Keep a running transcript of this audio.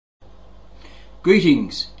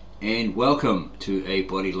Greetings and welcome to A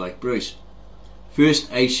Body Like Bruce.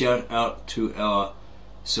 First, a shout out to our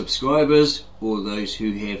subscribers, all those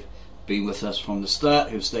who have been with us from the start,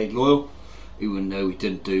 who have stayed loyal, even though we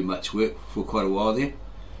didn't do much work for quite a while there.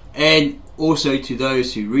 And also to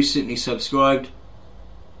those who recently subscribed,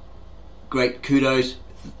 great kudos.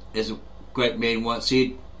 As a great man once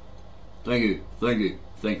said, thank you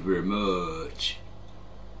very much.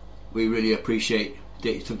 We really appreciate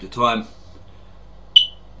that you took the time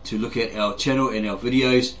to look at our channel and our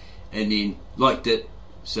videos and then liked it,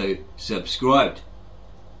 so subscribed.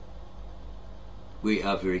 We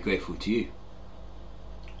are very grateful to you.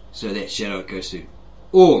 So that shout out goes to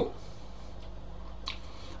all.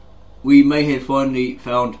 We may have finally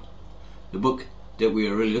found the book that we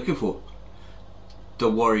are really looking for. The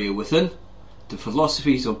Warrior Within, the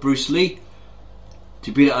philosophies of Bruce Lee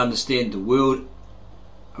to better understand the world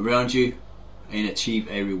around you and achieve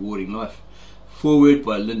a rewarding life. Foreword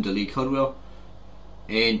by Linda Lee Caldwell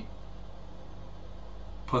and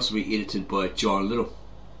possibly edited by John Little.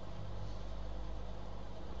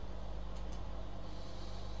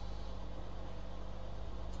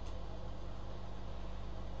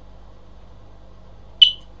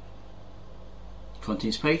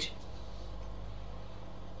 Contents page.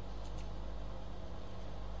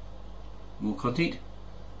 More content.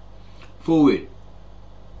 Forward.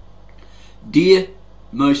 Dear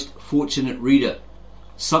most fortunate reader,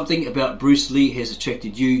 something about Bruce Lee has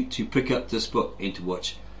attracted you to pick up this book and to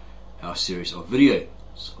watch our series of videos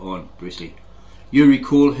on Bruce Lee. You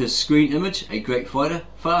recall his screen image, a great fighter,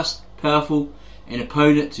 fast, powerful, an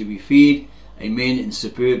opponent to be feared, a man in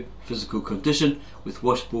superb physical condition with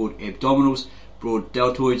washboard abdominals, broad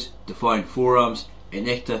deltoids, defined forearms, an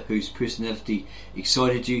actor whose personality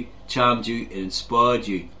excited you, charmed you and inspired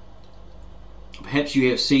you. Perhaps you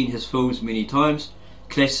have seen his films many times,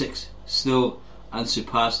 classics still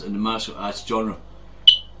unsurpassed in the martial arts genre.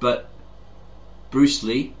 But Bruce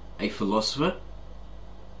Lee, a philosopher?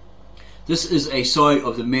 This is a side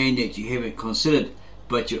of the man that you haven't considered,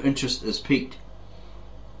 but your interest is piqued.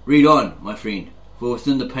 Read on, my friend, for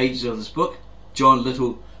within the pages of this book, John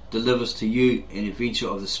Little delivers to you an adventure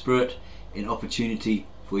of the spirit, an opportunity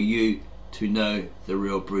for you to know the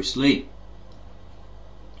real Bruce Lee.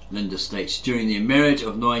 Linda states, during their marriage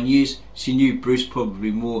of 9 years, she knew Bruce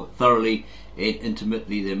probably more thoroughly and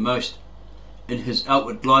intimately than most. In his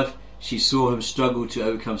outward life, she saw him struggle to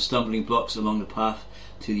overcome stumbling blocks along the path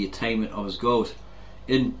to the attainment of his goals.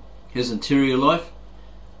 In his interior life,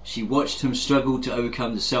 she watched him struggle to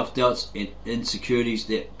overcome the self-doubts and insecurities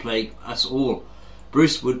that plague us all.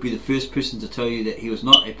 Bruce would be the first person to tell you that he was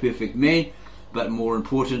not a perfect man, but more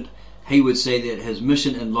important, he would say that his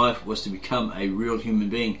mission in life was to become a real human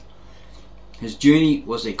being. His journey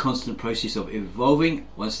was a constant process of evolving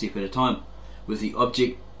one step at a time, with the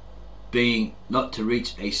object being not to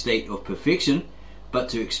reach a state of perfection, but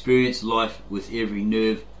to experience life with every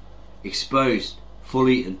nerve exposed,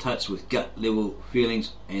 fully in touch with gut level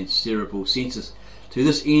feelings and cerebral senses. To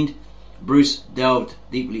this end, Bruce delved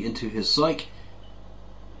deeply into his psyche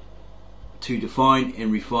to define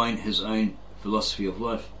and refine his own philosophy of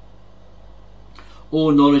life.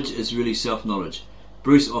 All knowledge is really self-knowledge,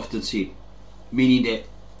 Bruce often said, meaning that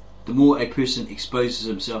the more a person exposes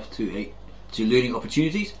himself to learning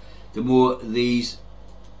opportunities, the more these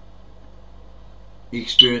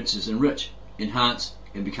experiences enrich, enhance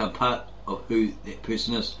and become part of who that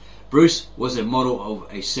person is. Bruce was a model of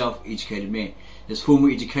a self-educated man. His formal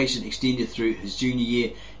education extended through his junior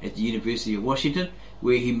year at the University of Washington,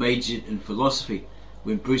 where he majored in philosophy.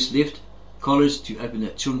 When Bruce left college to open the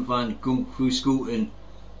Chun Fan Kung Fu School in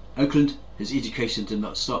Oakland, his education did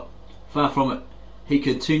not stop. Far from it, he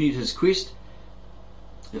continued his quest,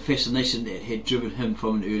 the fascination that had driven him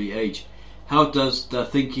from an early age. How does the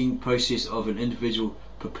thinking process of an individual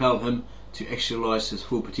propel him to actualize his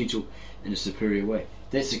full potential in a superior way?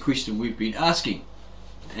 That's the question we've been asking,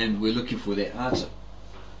 and we're looking for that answer.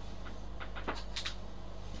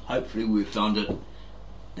 Hopefully we've found it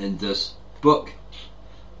in this book.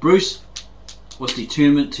 Bruce was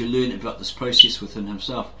determined to learn about this process within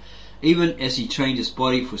himself. Even as he trained his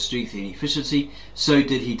body for strength and efficiency, so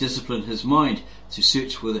did he discipline his mind to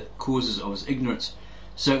search for the causes of his ignorance.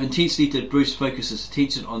 So intensely did Bruce focus his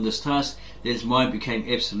attention on this task that his mind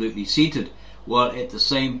became absolutely centered, while at the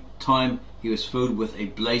same time he was filled with a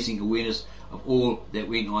blazing awareness of all that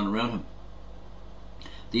went on around him.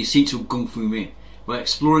 The essential Kung Fu man. By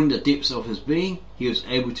exploring the depths of his being, he was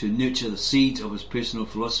able to nurture the seeds of his personal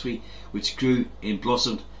philosophy, which grew and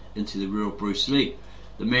blossomed into the real Bruce Lee,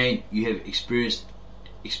 the man you have experienced,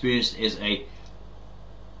 as a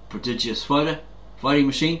prodigious fighting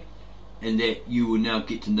machine, and that you will now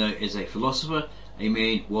get to know as a philosopher, a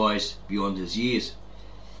man wise beyond his years.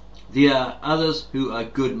 There are others who are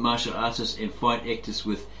good martial artists and fine actors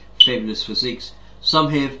with fabulous physiques.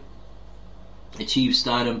 Some have achieved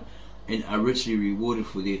stardom and are richly rewarded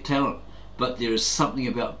for their talent, but there is something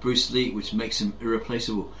about Bruce Lee which makes him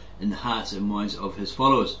irreplaceable in the hearts and minds of his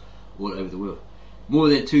followers all over the world. More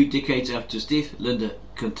than 2 decades after his death, Linda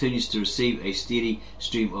continues to receive a steady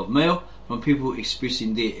stream of mail from people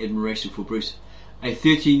expressing their admiration for Bruce. A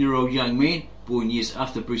 13-year-old young man, born years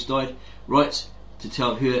after Bruce died, wrote to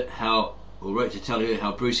tell her how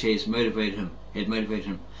Bruce had motivated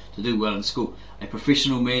him to do well in school. A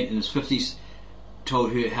professional man in his 50s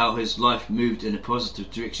told her how his life moved in a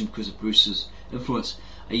positive direction because of Bruce's influence.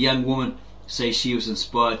 A young woman says she was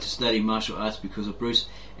inspired to study martial arts because of Bruce,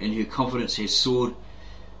 and her confidence had soared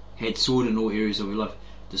in all areas of her life.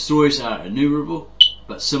 The stories are innumerable,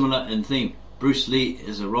 but similar in theme. Bruce Lee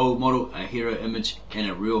is a role model, a hero image, and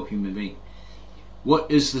a real human being.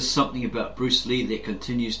 What is this something about Bruce Lee that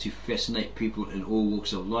continues to fascinate people in all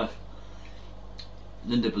walks of life?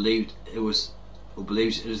 Linda believes it is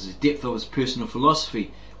the depth of his personal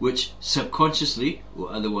philosophy, which subconsciously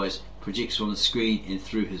or otherwise projects on the screen and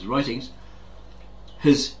through his writings.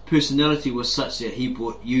 His personality was such that he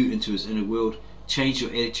brought you into his inner world, changed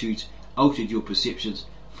your attitudes, altered your perceptions,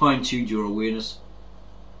 fine-tuned your awareness.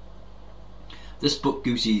 This book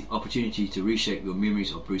gives you the opportunity to reshape your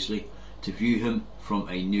memories of Bruce Lee, to view him from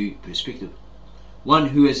a new perspective. One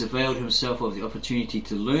who has availed himself of the opportunity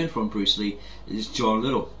to learn from Bruce Lee is John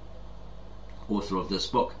Little, author of this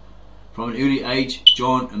book. From an early age,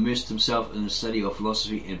 John immersed himself in the study of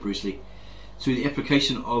philosophy and Bruce Lee. Through the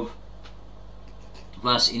application of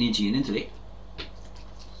vast energy and intellect,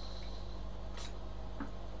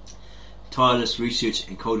 tireless research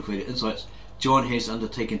and cultivated insights, John has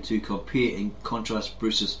undertaken to compare and contrast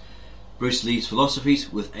Bruce Lee's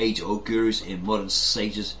philosophies with age-old gurus and modern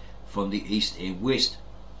sages from the East and West.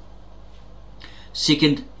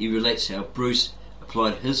 Second, he relates how Bruce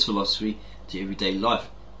applied his philosophy to everyday life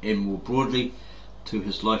and more broadly to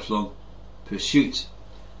his lifelong pursuits.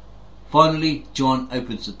 Finally, John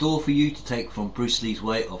opens the door for you to take from Bruce Lee's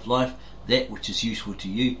way of life that which is useful to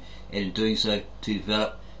you, and in doing so to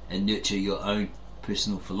develop and nurture your own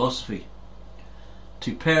personal philosophy.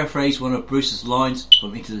 To paraphrase one of Bruce's lines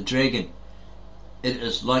from Enter the Dragon, it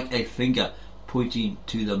is like a finger pointing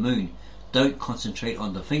to the moon. Don't concentrate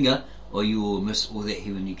on the finger or you will miss all that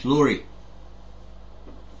heavenly glory.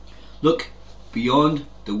 Look beyond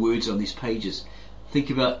the words on these pages. Think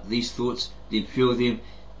about these thoughts, then feel them,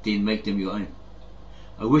 then make them your own.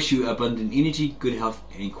 I wish you abundant energy, good health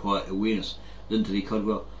and quiet awareness. Linda Lee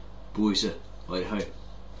Caldwell, Boise, Idaho.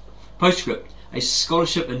 Postscript. A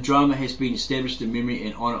scholarship in drama has been established in memory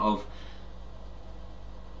and honour of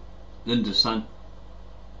Linda's son,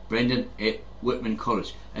 Brandon, at Whitman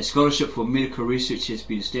College. A scholarship for medical research has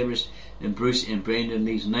been established in Bruce and Brandon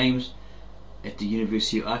Lee's names at the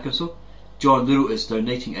University of Arkansas. John Little is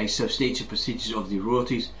donating a substantial percentage of the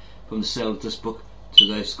royalties from the sale of this book to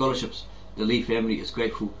those scholarships. The Lee family is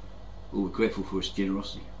grateful for its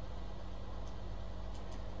generosity.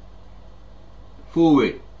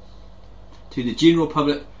 Forward. To the general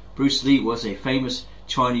public, Bruce Lee was a famous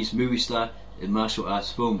Chinese movie star in martial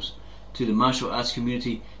arts films. To the martial arts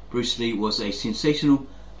community, Bruce Lee was a sensational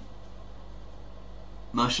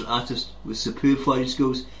martial artist with superb fighting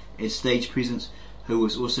skills and stage presence, who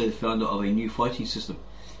was also the founder of a new fighting system.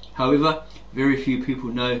 However, very few people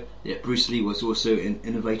know that Bruce Lee was also an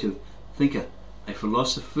innovative thinker, a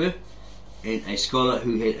philosopher, and a scholar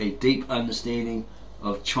who had a deep understanding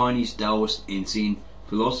of Chinese Taoist and Zen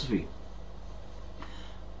philosophy.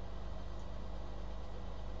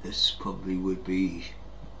 This probably would be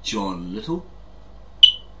John Little.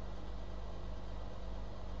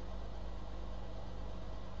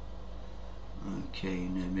 Okay,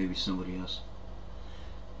 no, maybe somebody else.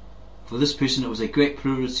 For this person, it was a great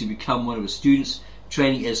privilege to become one of his students,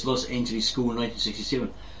 training at Los Angeles School in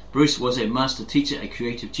 1967. Bruce was a master teacher, a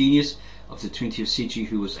creative genius of the 20th century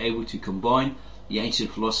who was able to combine the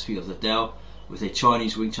ancient philosophy of the Tao with a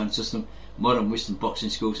Chinese Wing Chun system, modern Western boxing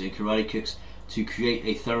skills and karate kicks to create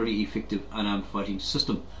a thoroughly effective unarmed fighting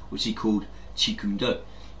system, which he called Chi Kung Do,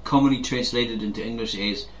 commonly translated into English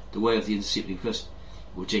as the Way of the Intercepting Fist,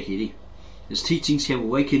 or JKD. His teachings have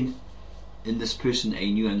awakened in this person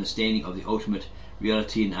a new understanding of the ultimate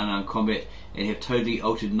reality in unarmed combat and have totally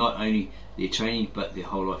altered not only their training but their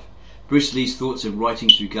whole life. Bruce Lee's thoughts and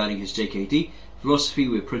writings regarding his JKD philosophy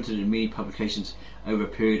were printed in many publications over a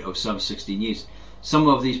period of some 16 years. Some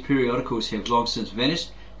of these periodicals have long since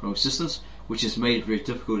vanished from existence, which has made it very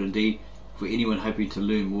difficult indeed for anyone hoping to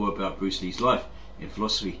learn more about Bruce Lee's life and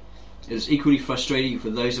philosophy. It is equally frustrating for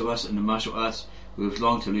those of us in the martial arts who have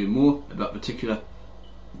longed to learn more about particular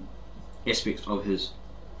aspects of his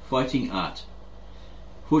fighting art.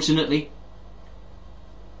 Fortunately,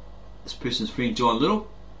 this person's friend John Little,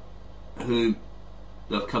 who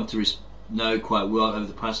I've come to know quite well over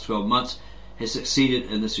the past 12 months, has succeeded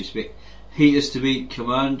in this respect. He is to be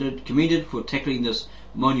commended for tackling this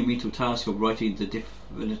monumental task of writing the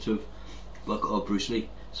definitive book of Bruce Lee's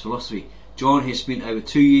philosophy. John has spent over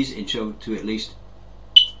 2 years and travelled to at least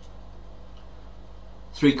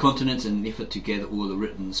 3 continents in an effort to gather all the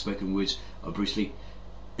written and spoken words of Bruce Lee.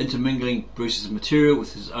 Intermingling Bruce's material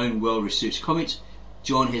with his own well-researched comments,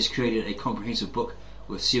 John has created a comprehensive book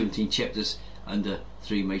with 17 chapters under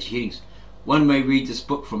 3 major headings. One may read this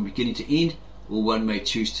book from beginning to end, or one may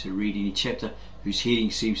choose to read any chapter whose heading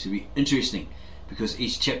seems to be interesting, because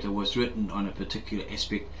each chapter was written on a particular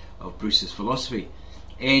aspect of Bruce's philosophy,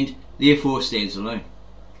 and therefore stands alone.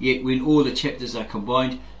 Yet when all the chapters are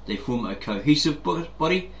combined, they form a cohesive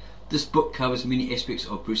body. This book covers many aspects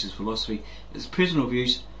of Bruce's philosophy, his personal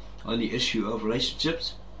views on the issue of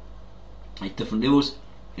relationships at different levels,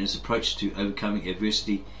 and his approach to overcoming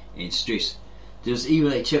adversity and stress. There is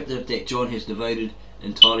even a chapter that John has devoted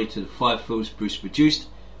entirely to the 5 films Bruce produced,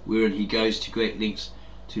 wherein he goes to great lengths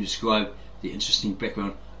to describe the interesting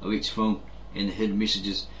background of each film and the hidden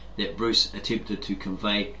messages that Bruce attempted to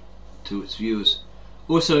convey to its viewers.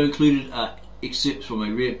 Also included are excerpts from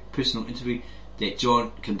a rare personal interview that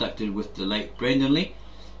John conducted with the late Brandon Lee,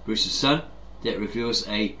 Bruce's son, that reveals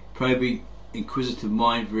a probing, inquisitive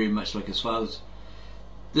mind very much like his father's.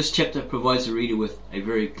 This chapter provides the reader with a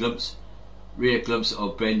very rare glimpse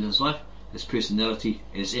of Brandon's life, his personality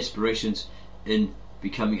and his aspirations in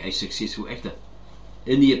becoming a successful actor.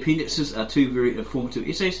 In the appendices are 2 very informative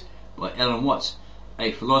essays by Alan Watts,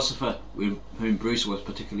 a philosopher whom Bruce was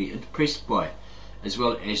particularly impressed by, as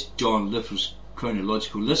well as John Little's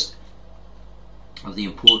chronological list of the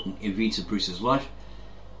important events of Bruce's life,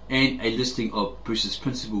 and a listing of Bruce's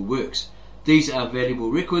principal works. These are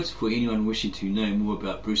valuable records for anyone wishing to know more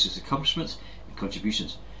about Bruce's accomplishments and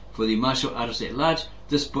contributions. For the martial artist at large,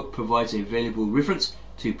 this book provides a valuable reference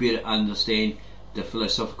to better understand the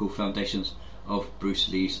philosophical foundations of Bruce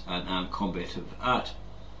Lee's unarmed combative art.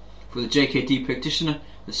 For the JKT practitioner,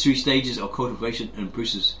 the 3 stages of cultivation in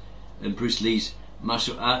Bruce Lee's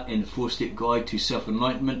martial art and 4-step guide to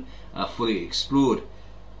self-enlightenment are fully explored.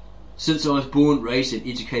 Since I was born, raised and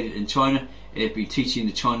educated in China, and have been teaching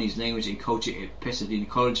the Chinese language and culture at Pasadena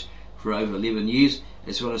College for over 11 years,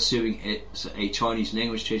 as well as serving as a Chinese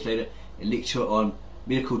language translator and lecturer on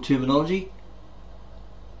medical terminology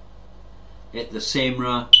at the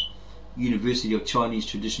Samra University of Chinese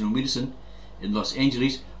Traditional Medicine in Los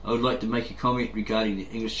Angeles, I would like to make a comment regarding the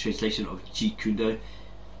English translation of Jeet Kune Do.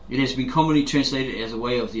 It has been commonly translated as a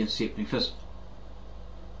way of the intercepting fist,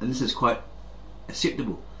 and this is quite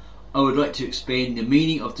acceptable. I would like to expand the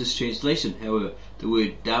meaning of this translation. However, the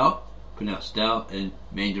word Dao, pronounced Dao in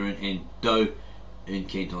Mandarin, and Do in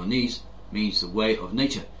Cantonese, means the way of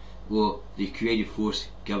nature, or the creative force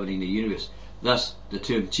governing the universe. Thus, the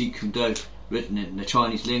term Jeet Kune Do, written in the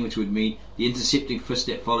Chinese language, would mean the intercepting fist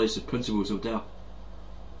that follows the principles of Dao.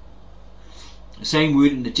 The same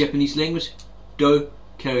word in the Japanese language, Do,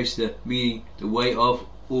 carries the meaning the way of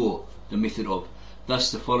or the method of.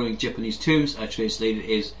 Thus, the following Japanese terms are translated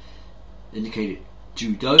as indicated: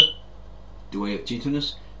 Judo, the way of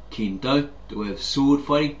gentleness; Kendo, the way of sword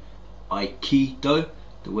fighting; Aikido,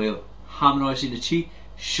 the way of harmonizing the chi;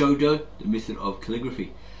 Shodo, the method of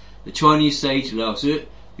calligraphy. The Chinese sage Lao Tzu,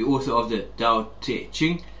 the author of the Tao Te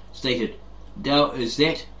Ching, stated, Tao is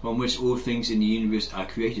that from which all things in the universe are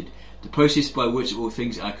created. The process by which all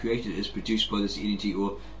things are created is produced by this energy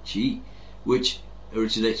or chi, which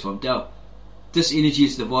originates from Tao. This energy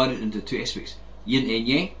is divided into 2 aspects, yin and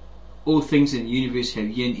yang. All things in the universe have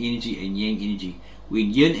yin energy and yang energy.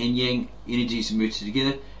 When yin and yang energies merge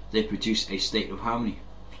together, they produce a state of harmony,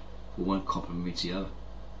 for one complements the other.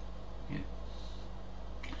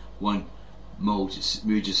 One merges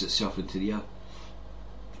itself into the other,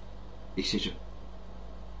 etc.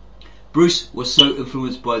 Bruce was so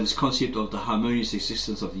influenced by this concept of the harmonious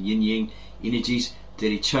existence of the yin-yang energies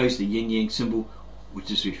that he chose the yin-yang symbol,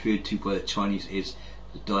 which is referred to by the Chinese as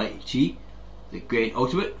the Dai Chi, the Grand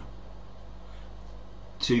Ultimate,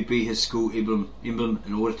 to be his school emblem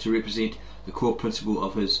in order to represent the core principle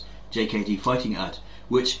of his JKT fighting art,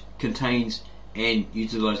 which contains and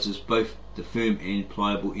utilizes both the firm and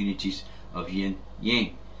pliable energies of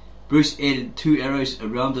yin-yang. Bruce added 2 arrows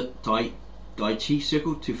around the Dai Chi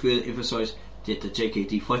circle to further emphasize that the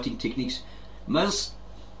JKT fighting techniques must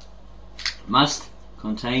must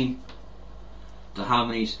contain the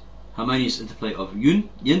harmonious interplay of yin,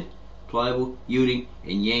 pliable, yielding,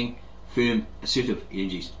 and yang, firm, assertive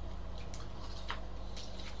energies.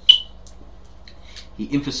 He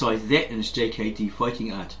emphasized that in his JKD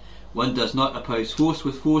fighting art, one does not oppose force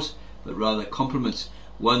with force, but rather complements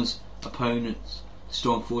one's opponent's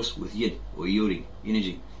strong force with yin, or yielding,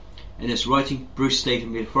 energy. In his writing, Bruce stated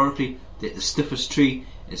metaphorically that the stiffest tree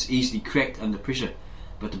is easily cracked under pressure,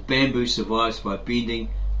 but the bamboo survives by bending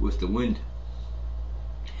with the wind.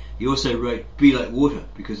 He also wrote, "Be like water,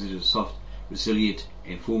 because it is soft, resilient,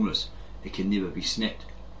 and formless. It can never be snapped."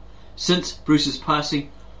 Since Bruce's passing,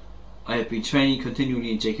 I have been training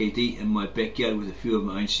continually in JKD in my backyard with a few of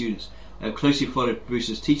my own students. I have closely followed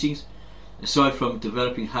Bruce's teachings. Aside from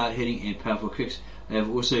developing hard-hitting and powerful kicks, I have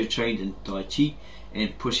also trained in Tai Chi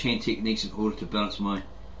and push hand techniques in order to balance my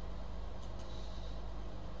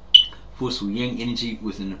forceful yang energy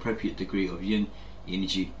with an appropriate degree of yin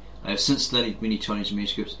energy. I have since studied many Chinese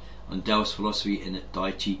manuscripts on Taoist philosophy and the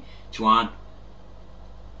Tai Chi Chuan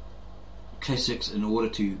classics in order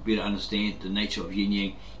to better understand the nature of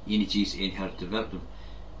yin-yang energies and how to develop them.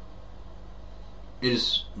 It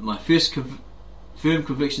is my first firm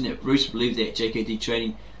conviction that Bruce believed that JKD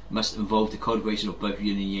training must involve the cultivation of both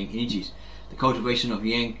yin and yang energies. The cultivation of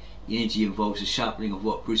yang energy involves the sharpening of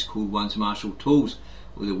what Bruce called one's martial tools,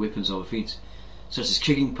 or the weapons of offence, such as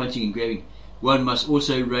kicking, punching and grabbing. One must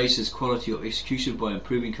also raise his quality of execution by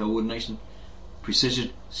improving coordination,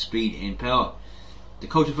 precision, speed and power. The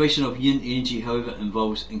cultivation of yin energy, however,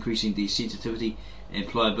 involves increasing the sensitivity and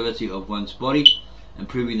pliability of one's body,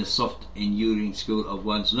 improving the soft and yielding skill of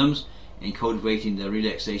one's limbs, and cultivating the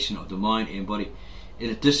relaxation of the mind and body, in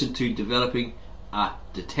addition to developing a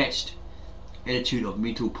detached attitude of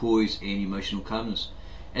mental poise and emotional calmness.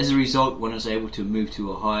 As a result, one is able to move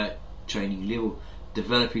to a higher training level,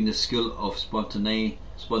 developing the skill of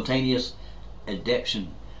spontaneous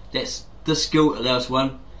adaptation. This skill allows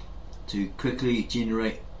one to quickly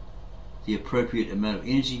generate the appropriate amount of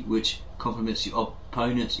energy, which complements the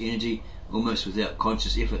opponent's energy almost without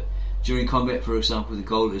conscious effort. During combat, for example, the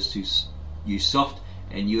goal is to use soft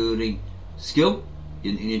and yielding skill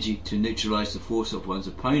in energy to neutralize the force of one's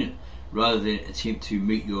opponent, rather than attempt to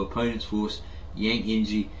meet your opponent's force, yang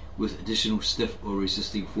energy, with additional stiff or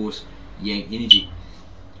resisting force, yang energy.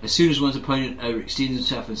 As soon as one's opponent overextends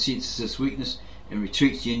himself and senses his weakness and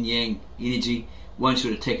retreats yin-yang energy, one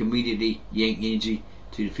should attack immediately yang energy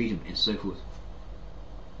to defeat him, and so forth.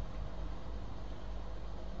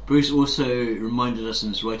 Bruce also reminded us in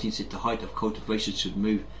his writings that the height of cultivation should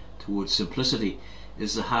move towards simplicity. It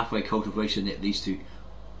is the halfway cultivation that leads to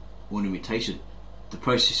ornamentation. The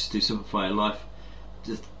process to simplify life,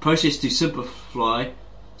 the process to simplify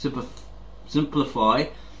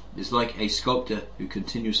is like a sculptor who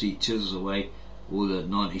continuously chisels away all the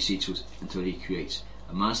non-essentials until he creates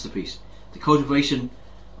a masterpiece. The cultivation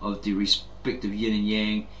of the respective yin and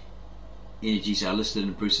yang energies are listed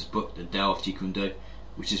in Bruce's book, The Tao of Jeet Kune Do,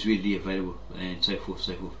 which is readily available, and so forth,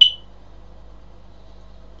 so forth.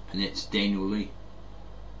 And that's Daniel Lee.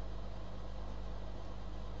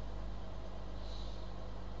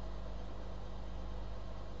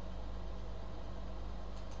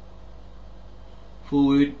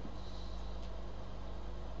 Forward.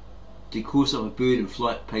 The course of a bird in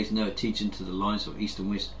flight pays no attention to the lines of east and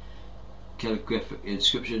west. Calligraphic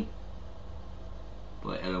inscription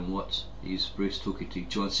by Alan Watts. Here's Bruce talking to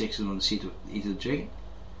John Saxon on the set of Enter the Dragon.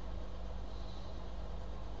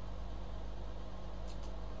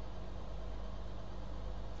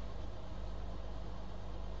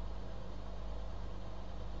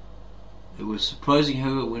 It was surprising,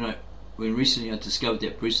 however, when recently I discovered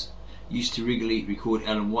that Bruce used to regularly record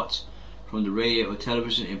Alan Watts from the radio or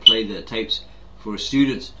television and play the tapes for his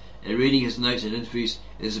students. And reading his notes and interviews,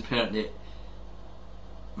 it is apparent that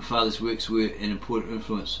my father's works were an important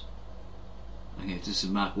influence. Okay, this is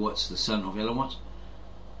Mark Watts, the son of Alan Watts,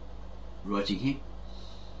 writing here.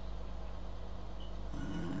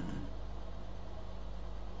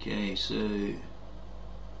 Okay, so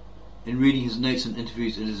in reading his notes and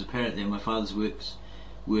interviews, it is apparent that my father's works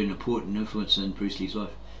were an important influence in Bruce Lee's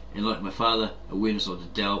life, and like my father, awareness of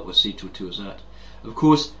the Tao was central to his art. Of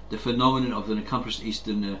course, the phenomenon of an accomplished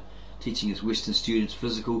Easterner teaching his Western students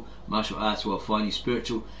physical martial arts while finding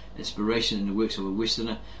spiritual inspiration in the works of a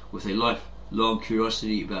Westerner with a lifelong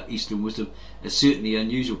curiosity about Eastern wisdom is certainly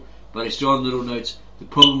unusual. But as John Little notes, the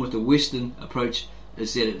problem with the Western approach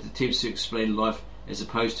is that it attempts to explain life as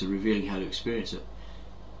opposed to revealing how to experience it.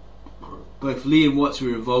 Both Lee and Watts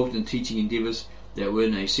were involved in teaching endeavours that were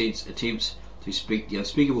in a sense attempts to speak the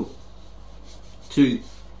unspeakable. To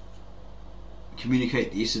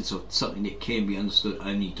communicate the essence of something that can be understood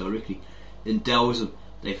only directly. In Taoism,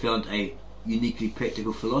 they found a uniquely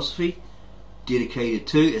practical philosophy dedicated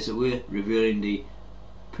to, as it were, revealing the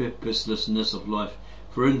purposelessness of life.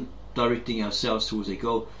 For in directing ourselves towards a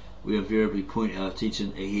goal, we invariably point our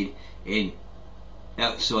attention ahead and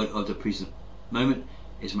outside of the present moment,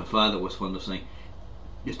 as my father was fond of saying.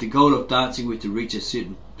 If the goal of dancing were to reach a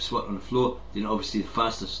certain spot on the floor, then obviously the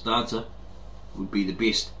fastest dancer would be the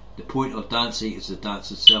best. The point of dancing is the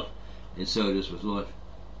dance itself, and so it is with life.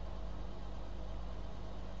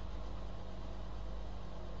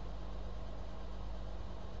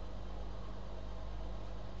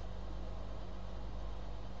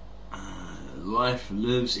 Life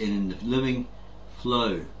lives in the living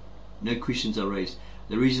flow. No questions are raised.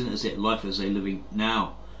 The reason is that life is a living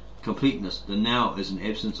now. Completeness. The now is an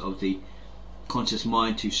absence of the conscious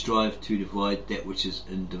mind to strive to divide that which is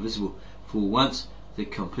indivisible. For once the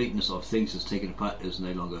completeness of things is taken apart, it is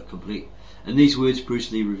no longer complete. In these words,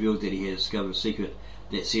 Bruce Lee revealed that he had discovered a secret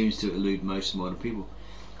that seems to elude most modern people.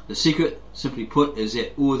 The secret, simply put, is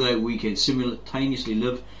that although we can simultaneously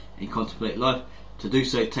live and contemplate life, to do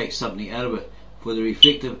so takes something out of it. For the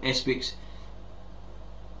reflective aspect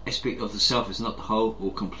of the self is not the whole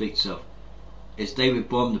or complete self. As David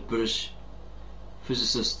Bohm, the British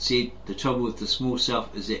physicist, said, the trouble with the small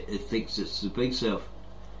self is that it thinks it's the big self.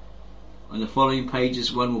 On the following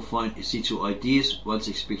pages one will find essential ideas once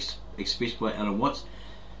expressed by Alan Watts,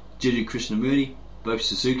 Jiddu Krishnamurti, both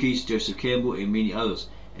Suzuki's, Joseph Campbell and many others,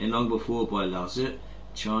 and long before by Lao Tzu,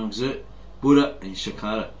 Chuang Tzu, Buddha and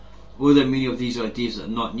Shankara. Although many of these ideas are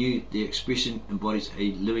not new, their expression embodies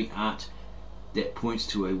a living art that points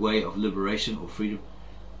to a way of liberation or freedom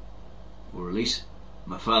or release.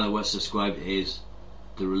 My father once described it as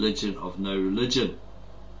the religion of no religion.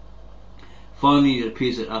 Finally, it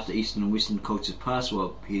appears that after Eastern and Western cultures pass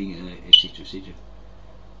while heading etc. etc.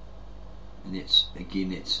 And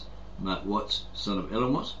that's Mark Watts, son of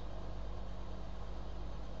Alan Watts.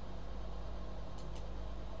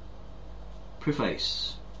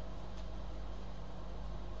 Preface.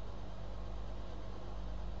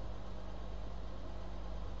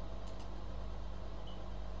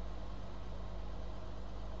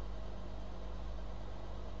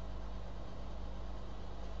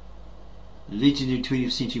 The legendary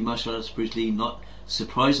 20th century martial artist Bruce Lee, not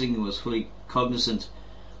surprisingly, was fully cognizant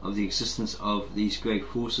of the existence of these great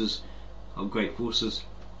forces,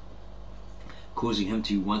 causing him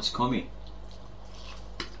to once comment,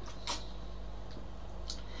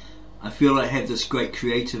 I feel I have this great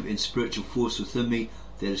creative and spiritual force within me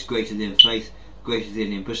that is greater than faith, greater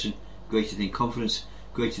than ambition, greater than confidence,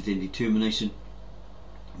 greater than determination,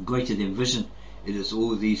 greater than vision. It is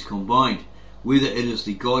all these combined. Whether it is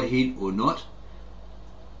the Godhead or not,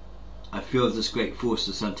 I feel this great force,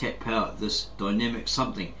 this untapped power, this dynamic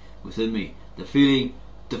something within me. The feeling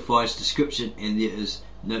defies description, and there is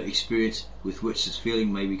no experience with which this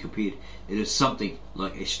feeling may be compared. It is something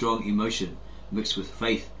like a strong emotion mixed with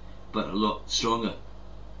faith, but a lot stronger.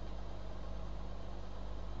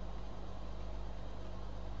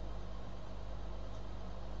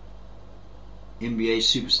 NBA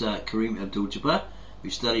superstar Kareem Abdul-Jabbar, who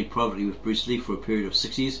studied privately with Bruce Lee for a period of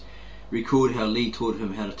 6 years, recalled how Lee taught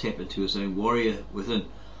him how to tap into his own warrior within.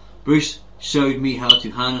 Bruce showed me how to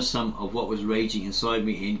harness some of what was raging inside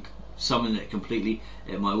me and summon it completely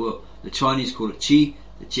at my will. The Chinese call it Qi,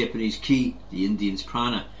 the Japanese Ki, the Indians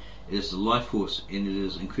Prana. It is the life force, and it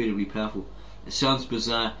is incredibly powerful. It sounds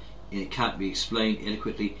bizarre and it can't be explained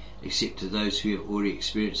adequately except to those who have already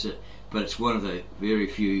experienced it, but it's one of the very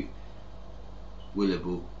few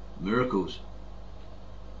willable miracles.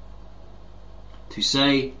 To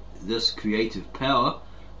say this creative power,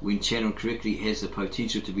 when channeled correctly, has the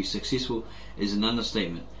potential to be successful is an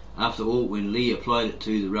understatement. After all, when Lee applied it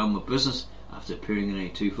to the realm of business, after appearing in only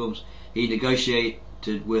 2 films, he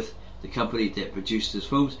negotiated with the company that produced his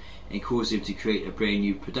films and caused them to create a brand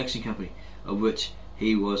new production company, of which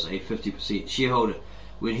he was a 50% shareholder.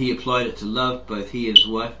 When he applied it to love, both he and his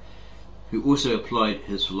wife, who also applied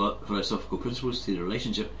his philosophical principles to the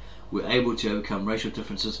relationship, were able to overcome racial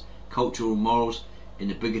differences, cultural morals, and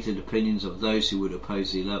the bigoted opinions of those who would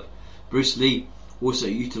oppose their love. Bruce Lee also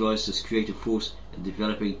utilised this creative force in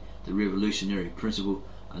developing the revolutionary principle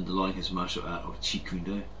underlying his martial art of Jeet Kune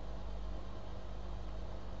Do.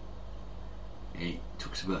 And he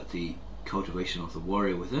talks about the cultivation of the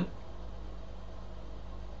warrior within.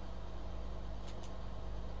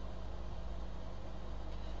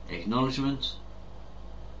 Acknowledgements.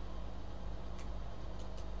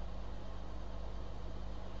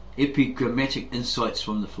 Epigrammatic insights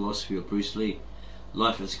from the philosophy of Bruce Lee.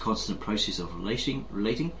 Life is a constant process of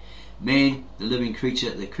relating. Man, the living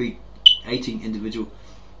creature, the creating individual,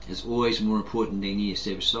 is always more important than any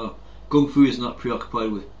established style. Kung Fu is not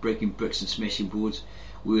preoccupied with breaking bricks and smashing boards.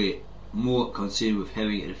 We're more concerned with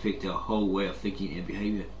having it affect our whole way of thinking and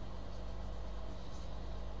behaviour.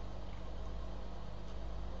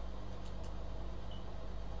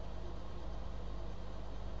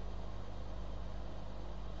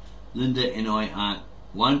 Linda and I aren't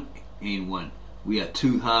one and one. We are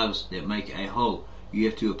two halves that make a whole. You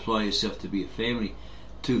have to apply yourself to be a family.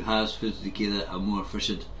 Two halves fitted together are more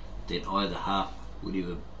efficient than either half would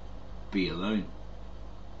ever be alone.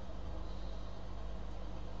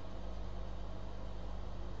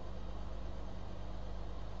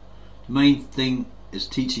 The main thing is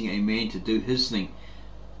teaching a man to do his thing.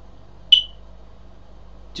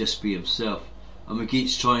 Just be himself. I'm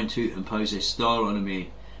against trying to impose a style on a man.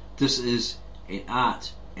 This is an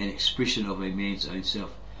art, an expression of a man's own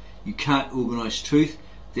self. You can't organise truth.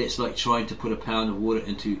 That's like trying to put a pound of water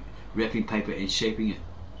into wrapping paper and shaping it.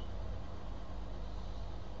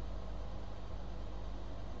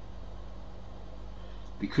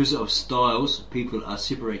 Because of styles, people are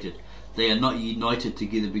separated. They are not united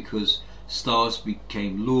together because styles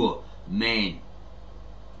became law, man.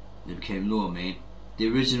 They became law, man. The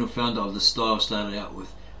original founder of the style started out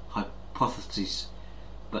with hypotheses,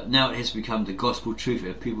 but now it has become the gospel truth,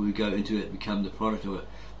 and people who go into it become the product of it.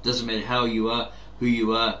 It doesn't matter how you are, who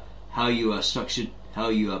you are, how you are structured, how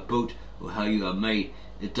you are built, or how you are made.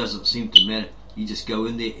 It doesn't seem to matter. You just go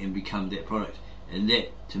in there and become that product, and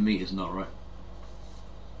that, to me, is not right.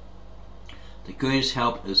 The greatest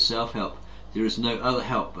help is self-help. There is no other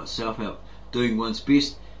help but self-help. Doing one's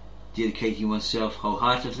best, dedicating oneself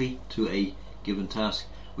wholeheartedly to a given task,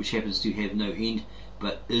 which happens to have no end,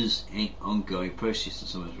 but is an ongoing process. And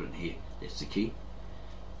someone's written here, that's the key.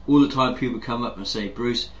 All the time people come up and say,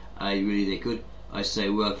 Bruce, are you really that good? I say,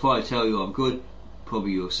 well, if I tell you I'm good,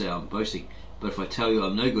 probably you'll say I'm boasting. But if I tell you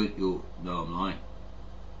I'm no good, you'll know I'm lying.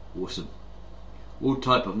 Awesome. All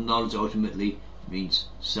type of knowledge ultimately means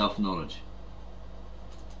self-knowledge.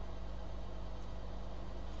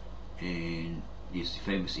 And there's the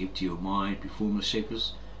famous empty your mind, be formless,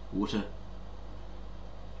 shapeless, water.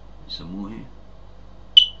 Some more here.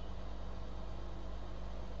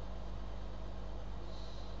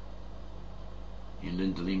 And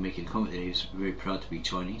Linda Lee making a comment that he's very proud to be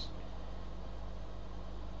Chinese.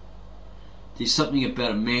 There's something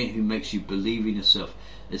about a man who makes you believe in yourself.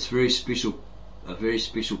 It's very special, a very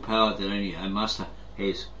special power that only a master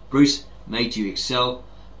has. Bruce made you excel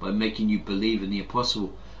by making you believe in the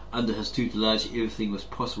impossible. Under his tutelage, everything was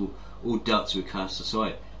possible. All doubts were cast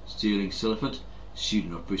aside. Sterling Silliphant,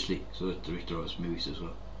 student of Bruce Lee, so the director of his movies as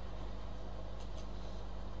well.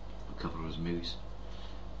 A couple of his movies.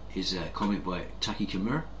 Here's a comment by Taki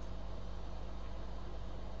Kimura.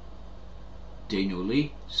 Daniel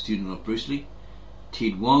Lee, student of Bruce Lee.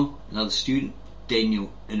 Ted Wong, another student.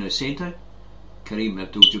 Daniel Inosanto. Kareem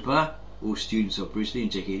Abdul-Jabbar, all students of Bruce Lee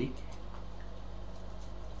and Jack Eddy.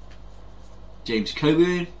 James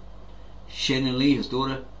Coburn, Shannon Lee, his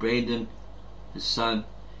daughter, Brandon, his son,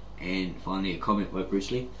 and finally a comment by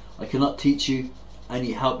Bruce Lee. I cannot teach you,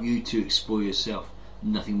 only help you to explore yourself,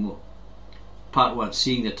 nothing more. Part 1,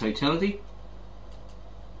 seeing the totality,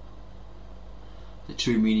 the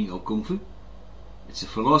true meaning of Kung Fu. It's a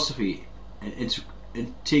philosophy, an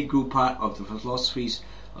integral part of the philosophies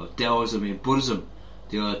of Taoism and Buddhism.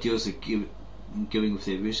 There are ideals of giving with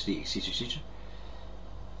diversity, etc., etc.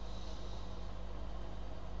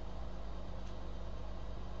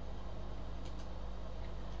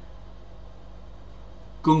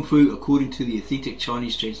 Kung Fu, according to the authentic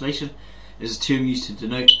Chinese translation, is a term used to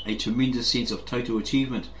denote a tremendous sense of total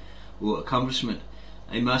achievement or accomplishment.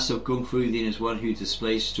 A master of Kung Fu then is one who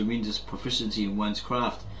displays tremendous proficiency in one's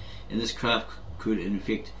craft, and this craft could in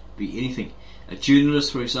effect be anything. A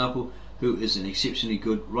journalist, for example, who is an exceptionally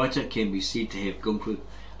good writer can be said to have Kung Fu.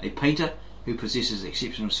 A painter who possesses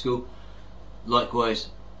exceptional skill, likewise,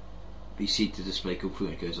 be said to display Kung Fu.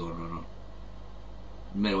 And it goes on and on.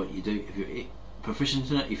 No matter what you do, if you're proficient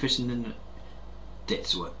in it, efficient in it,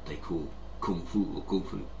 that's what they call Kung Fu or Kung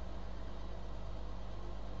Fu.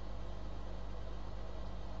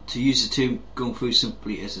 To use the term Kung Fu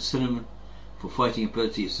simply as a synonym for fighting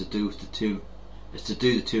ability is to do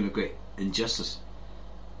the term a great injustice.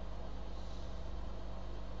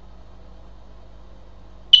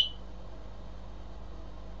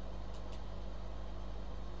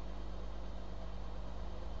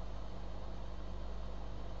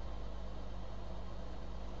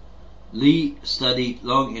 Lee studied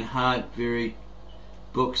long and hard, varied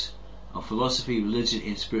books, of philosophy, religion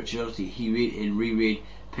and spirituality. He read and reread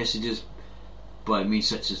passages by men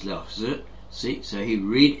such as Lao Tzu. See, so he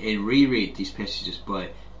read and reread these passages by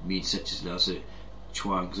men such as Lao Tzu,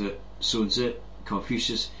 Chuang Tzu, Sun Tzu,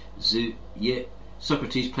 Confucius, Zhu Ye,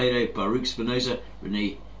 Socrates, Plato, Baruch Spinoza,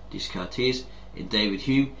 Rene Descartes and David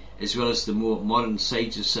Hume, as well as the more modern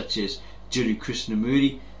sages such as Jiddu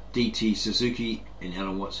Krishnamurti, D.T. Suzuki and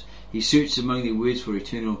Alan Watts. He searched among their words for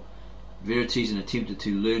eternal verities and attempted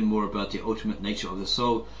to learn more about the ultimate nature of the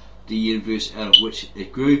soul, the universe out of which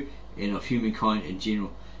it grew, and of humankind in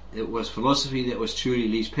general. It was philosophy that was truly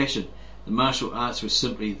Lee's passion. The martial arts was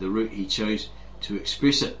simply the route he chose to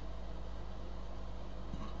express it.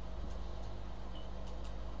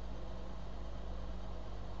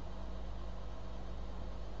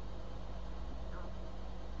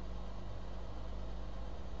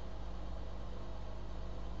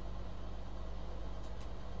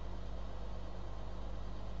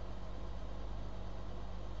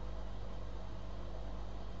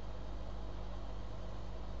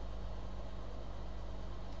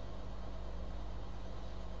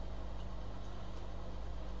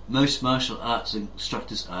 Most martial arts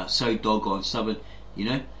instructors are so doggone stubborn, you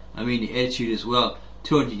know. I mean, the attitude as well.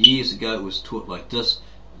 200 years ago it was taught like this,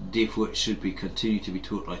 therefore it should be continued to be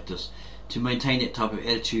taught like this. To maintain that type of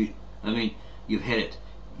attitude, I mean, you've had it.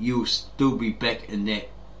 You will still be back in that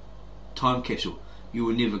time capsule. You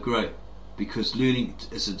will never grow, because learning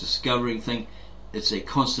is a discovering thing. It's a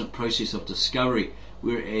constant process of discovery,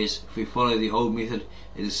 whereas if we follow the old method,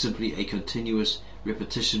 it is simply a continuous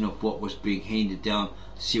repetition of what was being handed down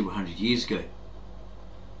several hundred years ago.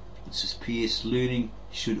 It says, P.S. Learning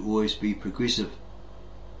should always be progressive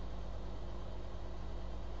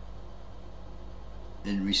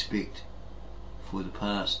in respect for the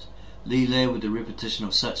past. Lee labelled the repetition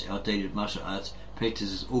of such outdated martial arts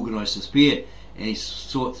practices organised despair, and he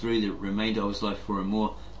sought through the remainder of his life for a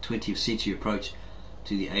more 20th century approach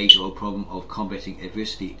to the age-old problem of combating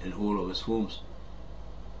adversity in all of its forms.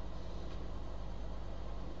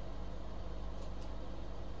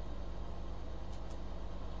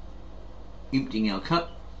 Emptying our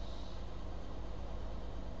cup.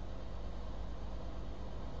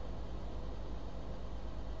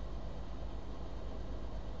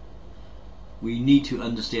 We need to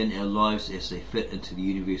understand our lives as they fit into the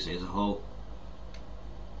universe as a whole.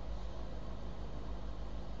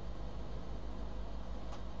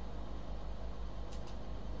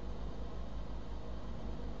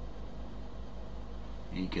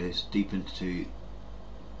 And he goes deep into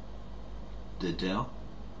the Tao.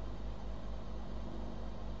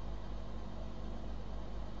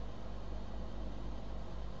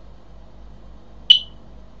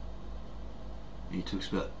 He talks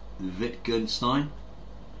about Wittgenstein,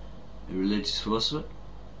 a religious philosopher.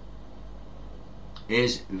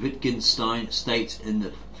 As Wittgenstein states in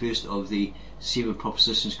the first of the 7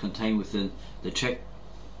 propositions contained within the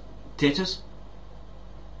Tractatus,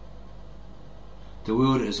 the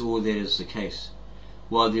world is all that is the case.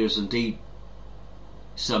 While there is indeed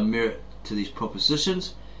some merit to these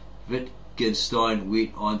propositions, Wittgenstein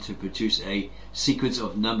went on to produce a sequence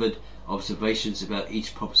of numbered observations about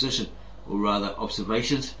each proposition, or rather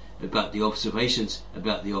observations about the observations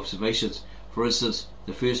about the observations. For instance,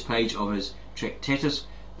 the first page of his Tractatus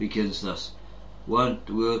begins thus: 1.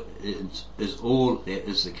 The world is all that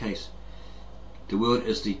is the case. The world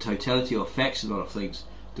is the totality of facts, not of things.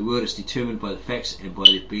 The world is determined by the facts and by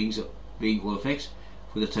the being all the facts.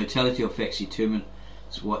 For the totality of facts determines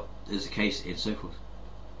what is the case, and so forth.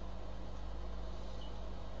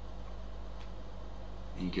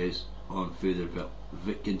 And he goes on further about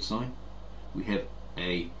Wittgenstein. We have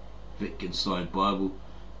a Wittgenstein Bible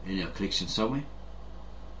in our collection somewhere.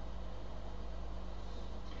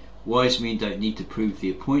 Wise men don't need to prove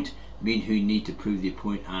their point. Men who need to prove their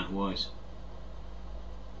point aren't wise.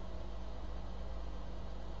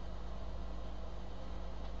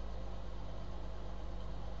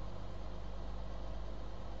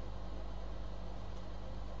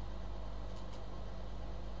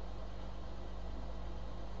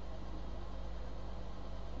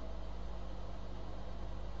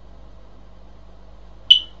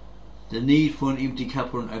 The need for an empty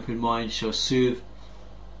cup or an open mind shall serve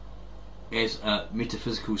as a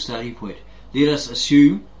metaphysical starting point. Let us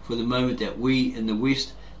assume for the moment that we in the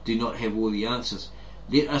West do not have all the answers.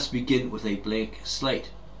 Let us begin with a blank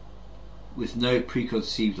slate, with no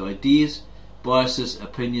preconceived ideas, biases,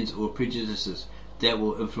 opinions or prejudices that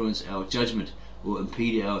will influence our judgment or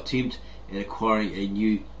impede our attempt at acquiring a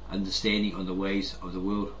new understanding on the ways of the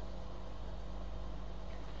world.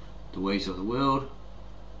 The ways of the world.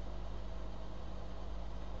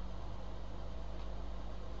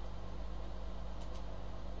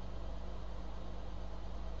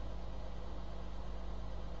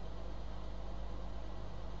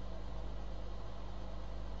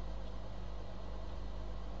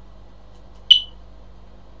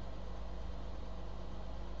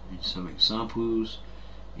 some examples.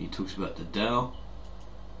 He talks about the Tao.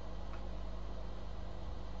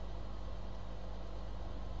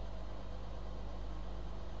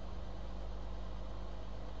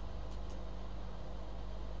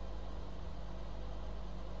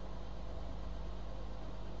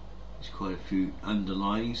 There's quite a few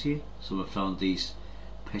underlinings here, so I found these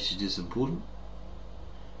passages important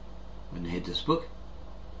when they had this book.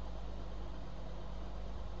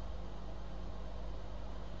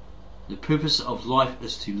 The purpose of life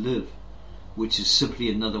is to live, which is simply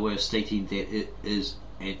another way of stating that it is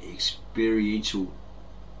an experiential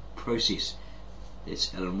process.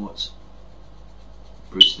 That's Alan Watts.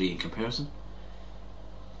 Bruce Lee in comparison.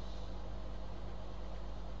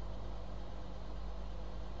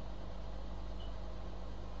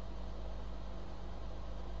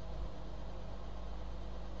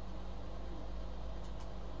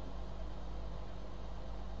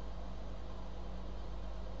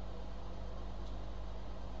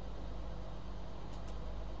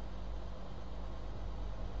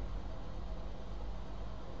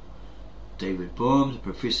 David Bohm,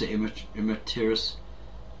 Professor Emeritus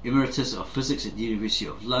of Physics at the University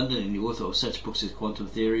of London and the author of such books as Quantum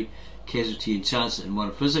Theory, Causality and Chance and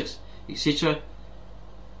Modern Physics, etc.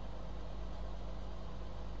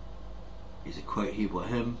 There's a quote here by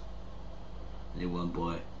him, and then one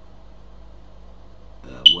by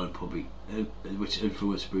one probably which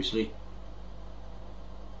influenced Bruce Lee.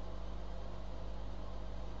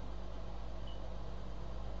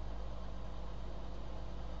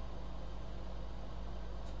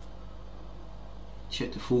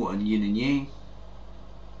 Chapter 4 on Yin and Yang.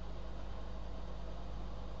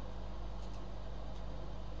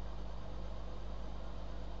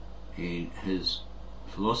 And his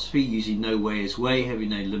philosophy, using no way as way, having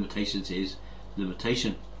no limitations as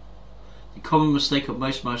limitation. The common mistake of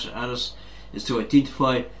most martial artists is to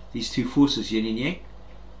identify these two forces, Yin and Yang,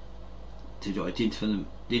 to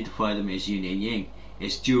identify them as Yin and Yang,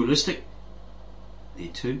 as dualistic, there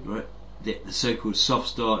too, right? That the so-called soft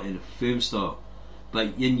style and a firm style.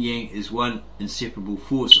 But yin yang is one inseparable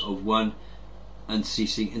force of one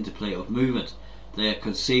unceasing interplay of movement. They are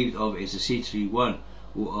conceived of as essentially one,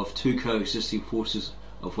 or of two coexisting forces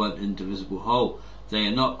of one indivisible whole. They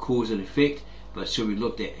are not cause and effect, but should be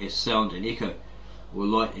looked at as sound and echo, or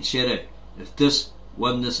light and shadow. If this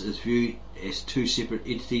oneness is viewed as two separate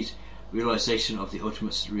entities, realization of the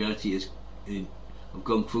ultimate reality of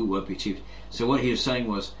Kung Fu won't be achieved. So what he was saying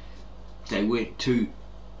was, they weren't two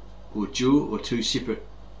or dual or two separate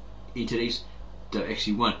entities, they're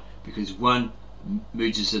actually one, because one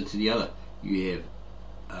merges into the other. You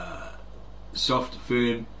have soft,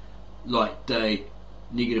 firm, light, day,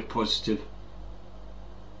 negative, positive,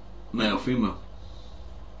 male, female,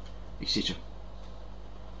 etc.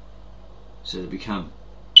 So they become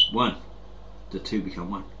one, the two become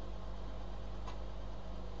one.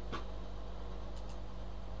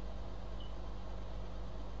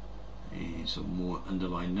 And some more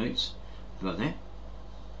underlined notes about that.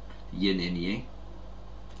 Yin and Yang.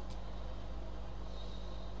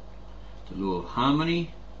 The law of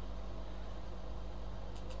harmony.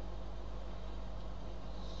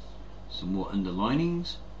 Some more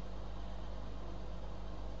underlinings.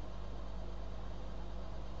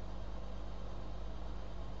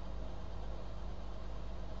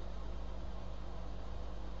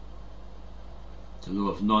 The law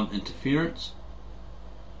of non-interference.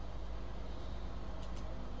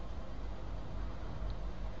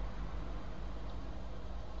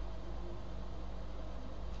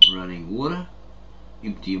 Running water.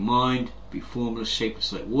 Empty your mind, be formless,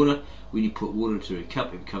 shapeless like water. When you put water into a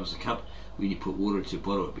cup, it becomes a cup. When you put water into a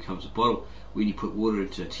bottle, it becomes a bottle. When you put water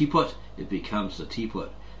into a teapot, it becomes a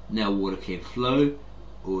teapot. Now water can flow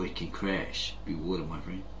or it can crash. Be water, my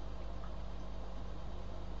friend.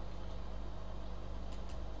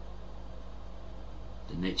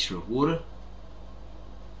 The nature of water.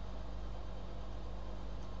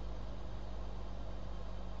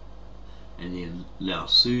 And then Lao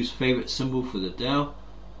Tzu's favourite symbol for the Tao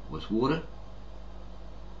was water.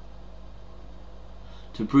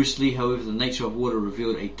 To Bruce Lee, however, the nature of water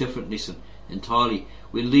revealed a different lesson entirely.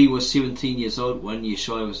 When Lee was 17 years old, 1 year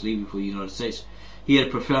shy of his leaving for the United States, he had a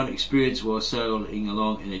profound experience while sailing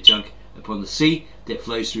along in a junk upon the sea that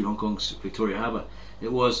flows through Hong Kong's Victoria Harbour.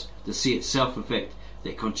 It was the sea itself, in fact,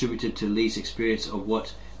 that contributed to Lee's experience of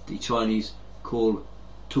what the Chinese call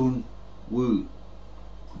Tun Wu,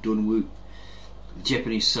 the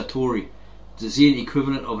Japanese Satori, the Zen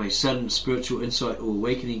equivalent of a sudden spiritual insight or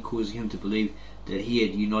awakening, causing him to believe that he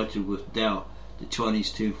had united with Tao, the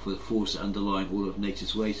Chinese term for the force underlying all of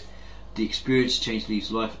nature's ways. The experience changed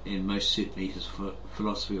Lee's life, and most certainly his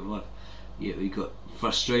philosophy of life. Yeah, he got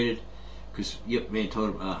frustrated because man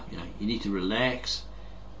told him, you need to relax.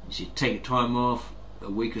 You should take time off, a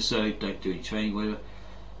week or so. Don't do any training, whatever.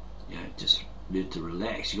 Just learn to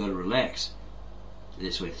relax. You got to relax.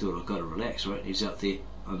 That's what he thought. I've got to relax, right? He's out there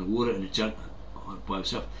on the water in a junk by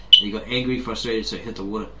himself. And he got angry, frustrated, so he hit the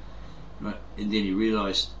water, right? And then he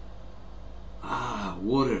realised,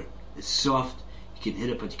 water, it's soft. You can hit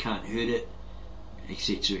it, but you can't hurt it,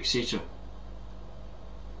 etc., etc.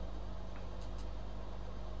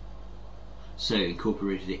 So he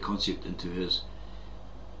incorporated that concept into his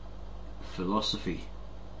philosophy.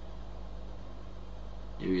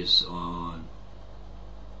 There he is on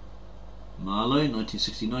Marlowe,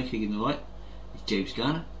 1969, Kicking the Light. It's James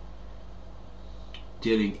Garner.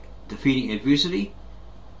 Defeating adversity.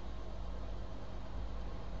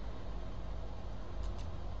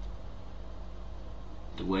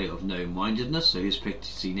 The way of no-mindedness. So he was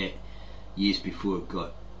practicing that years before it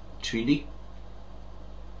got trendy.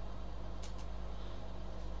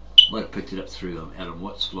 Might have picked it up through Alan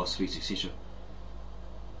Watts' philosophies, etc.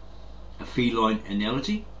 A feline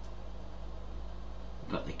analogy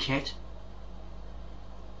about the cat.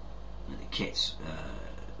 And the cat's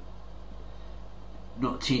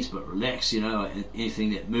not tense but relaxed,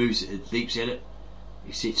 anything that moves it leaps at it,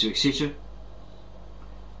 etc., etc.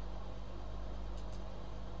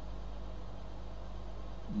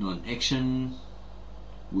 Non-action,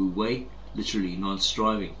 wu wei, literally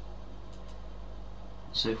non-striving,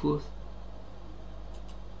 so forth.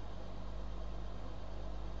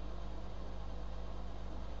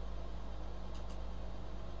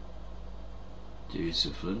 There's a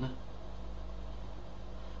Flinder.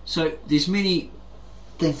 So there's many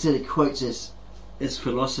things that it quotes as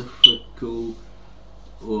philosophical,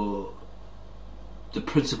 or the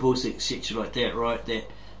principles, etc., like that, right? That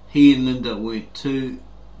he and Linda weren't two,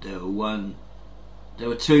 they were one. They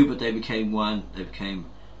were two, but they became one. They became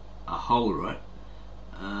a whole, right?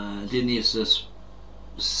 Then there's this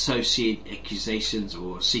so-said accusations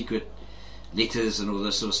or secret letters and all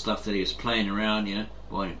this sort of stuff that he was playing around,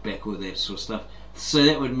 behind his back, all that sort of stuff. So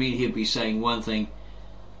that would mean he'd be saying one thing,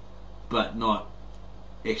 but not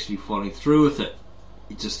actually following through with it.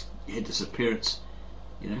 He just had this appearance,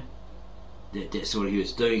 that's what he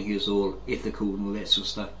was doing. He was all ethical and all that sort of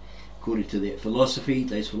stuff, according to that philosophy,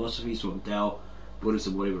 those philosophies from Tao,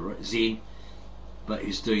 Buddhism, whatever, right? Zen. But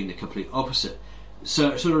he's doing the complete opposite. So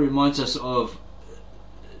it sort of reminds us of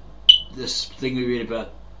this thing we read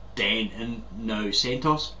about Dan in No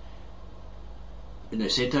Santo,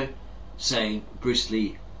 saying Bruce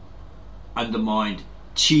Lee undermined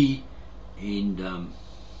chi and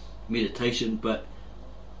meditation, but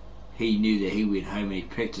he knew that he went home and he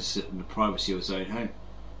practiced it in the privacy of his own home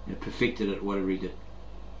and perfected it, whatever he did.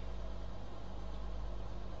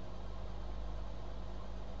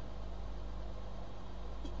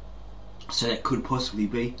 So that could possibly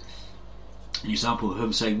be an example of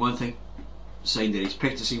him saying one thing, saying that he's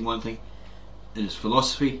practicing one thing in his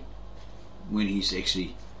philosophy, when he's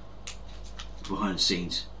actually behind the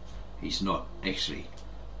scenes, he's not actually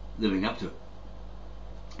living up to it.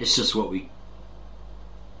 It's just what we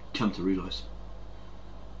come to realise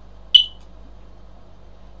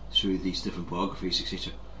through these different biographies,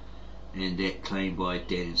 etc. And that claim by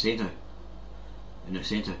Dan and Santo, No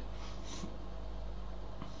Santo.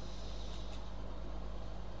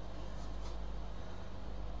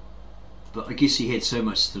 But I guess he had so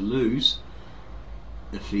much to lose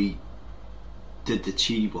if he did the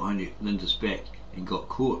cheating behind Linda's back and got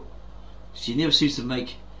caught. She never seems to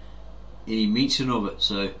make any mention of it,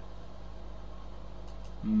 so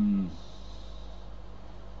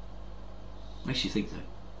makes you think though.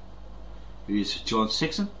 Here's John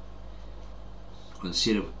Saxon on the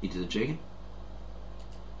set of Enter the Dragon.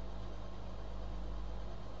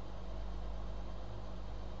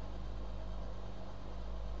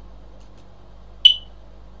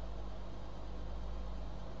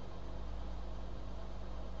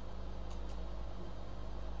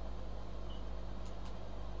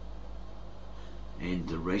 And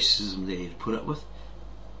the racism that he had put up with,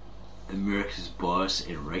 America's bias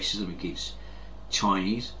and racism against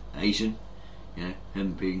Chinese, Asian,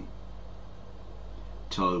 him being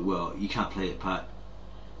told, well, you can't play that part.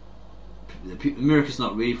 America's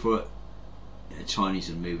not ready for it. Chinese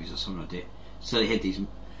in movies or something like that. So they had these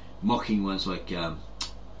mocking ones like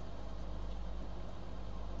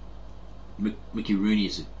Mickey Rooney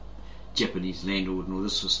is a Japanese landlord and all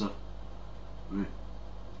this sort of stuff. Yeah.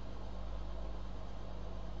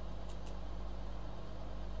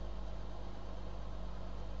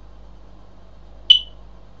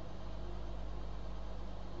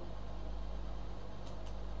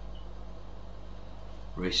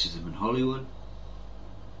 racism in Hollywood.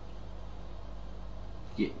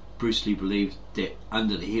 Yet Bruce Lee believed that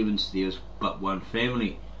under the heavens there was but one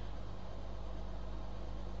family.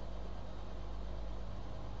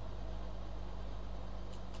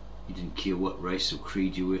 He didn't care what race or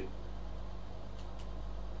creed you were.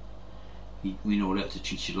 He went all out to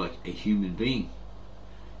treat you like a human being.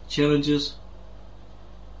 Challenges.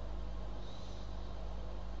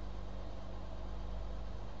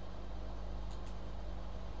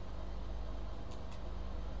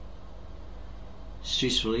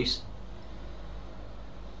 Stress release.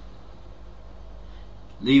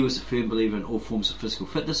 Lee was a firm believer in all forms of physical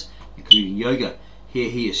fitness, including yoga. Here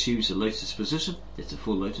he assumes a lotus position, that's a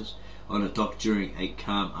full lotus, on a dock during a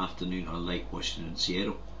calm afternoon on Lake Washington in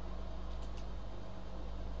Seattle.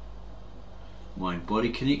 Mind-body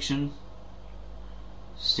connection,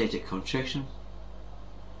 static contraction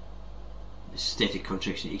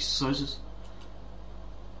exercises,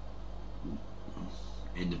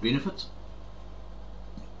 and the benefits.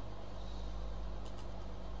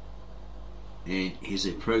 And here's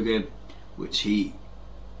a program which he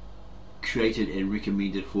created and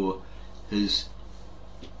recommended for his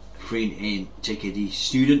friend and JKD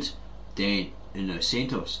student Dan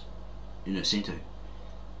Inosanto.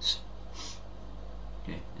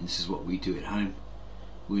 Okay, and this is what we do at home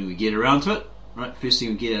when we get around to it. Right, first thing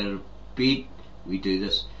we get out of bed, we do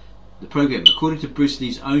this. The program, according to Bruce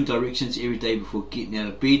Lee's own directions, every day before getting out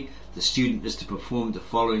of bed, the student is to perform the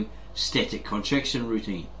following static contraction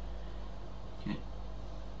routine. Okay.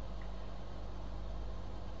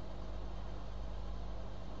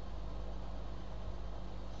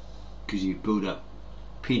 Because you build up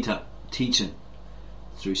pent up tension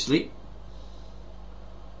through sleep.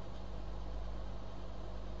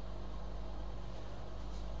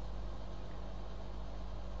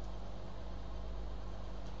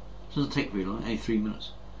 It doesn't take very long, only 3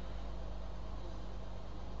 minutes.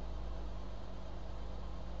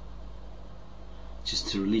 Just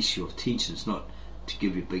to release your tension, it's not to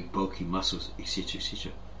give you big bulky muscles, etc,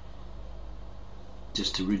 etc.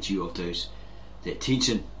 Just to rid you of that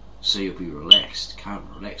tension, so you'll be relaxed, calm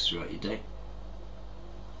and relaxed throughout your day.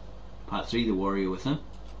 Part 3, the warrior within.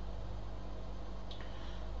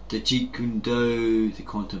 The Jeet Kune Do, the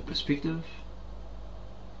quantum perspective.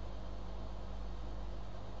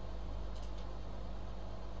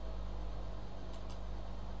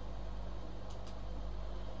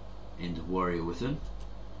 And the warrior within.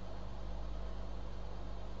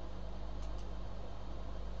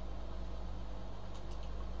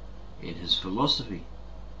 And his philosophy.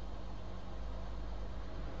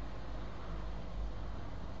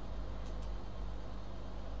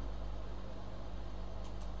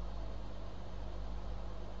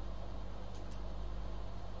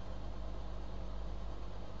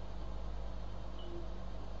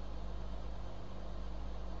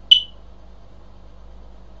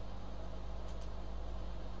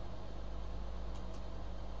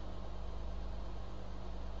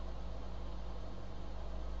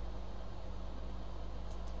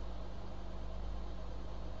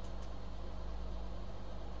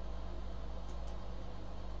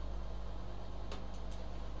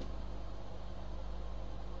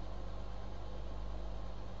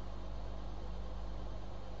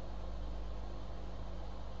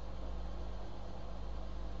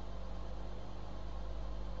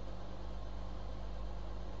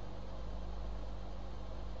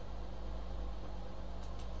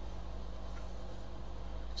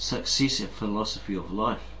 Success and philosophy of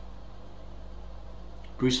life.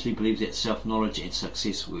 Bruce Lee believed that self-knowledge and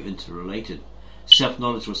success were interrelated.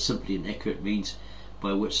 Self-knowledge was simply an accurate means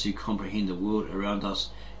by which to comprehend the world around us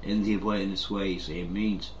and thereby in its ways and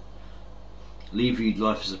means. Lee viewed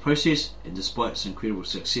life as a process, and despite its incredible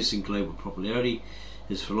success and global popularity,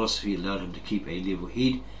 his philosophy allowed him to keep a level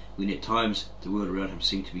head when at times the world around him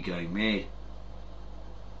seemed to be going mad.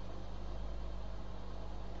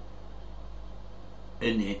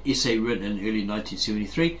 In an essay written in early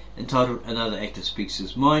 1973 entitled Another Actor Speaks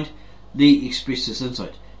His Mind, Lee expressed this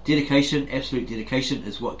insight. Dedication, absolute dedication,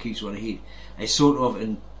 is what keeps one ahead. A sort of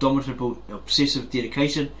indomitable, obsessive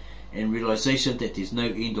dedication and realization that there's no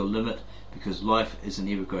end or limit because life is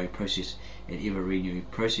an ever-growing process and ever-renewing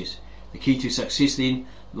process. The key to success then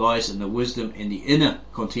lies in the wisdom and the inner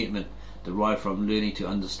contentment derived from learning to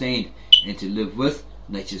understand and to live with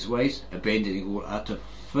nature's ways, abandoning all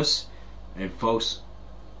artifice and false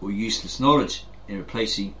or useless knowledge and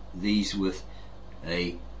replacing these with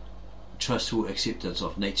a trustful acceptance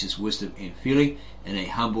of nature's wisdom and feeling and a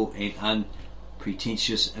humble and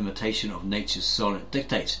unpretentious imitation of nature's silent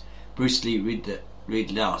dictates. Bruce Lee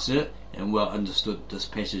read Lao Tzu and well understood this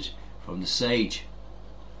passage from the sage.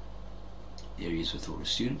 There he is with all the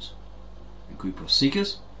students, a group of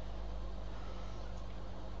seekers.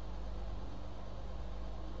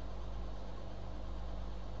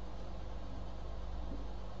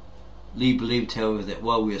 Lee believed, however, that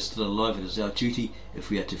while we are still alive, it is our duty,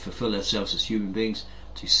 if we are to fulfill ourselves as human beings,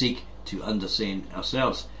 to seek to understand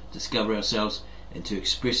ourselves, discover ourselves, and to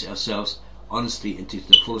express ourselves honestly and to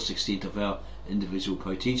the fullest extent of our individual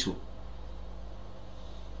potential.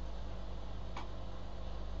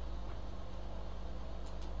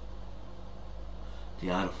 The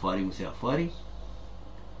art of fighting without fighting.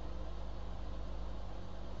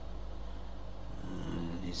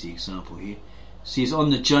 Here's the example here. It says, on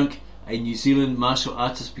the junk, a New Zealand martial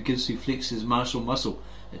artist begins to flex his martial muscle,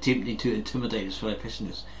 attempting to intimidate his fellow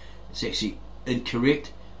passengers. It's actually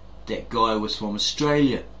incorrect. That guy was from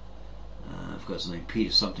Australia. I've got his name,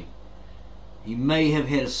 Peter something. He may have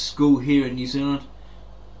had a school here in New Zealand,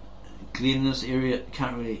 Glen, this area.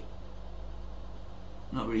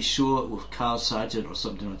 Not really sure, with Carl Sargent or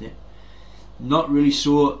something like that. Not really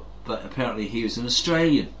sure, but apparently he was an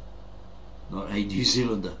Australian, not a New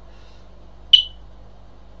Zealander.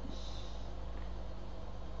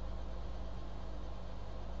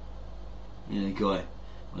 And the guy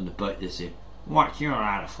on the boat that said, "What's your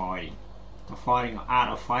art of fighting? The art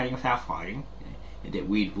of fighting without fighting." And that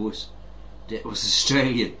weird voice. That was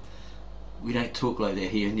Australian. We don't talk like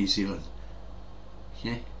that here in New Zealand.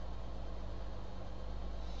 Yeah.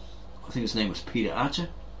 I think his name was Peter Archer.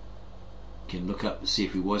 You can look up and see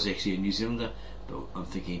if he was actually a New Zealander, but I'm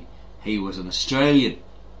thinking he was an Australian.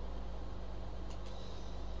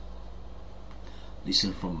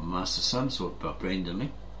 Listen from Master Son, sort of Brandon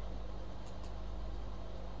Lee.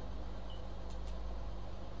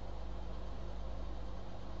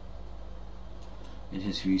 And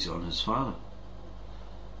his views on his father.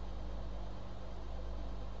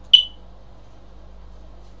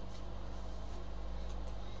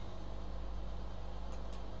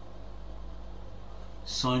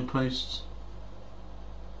 Signposts.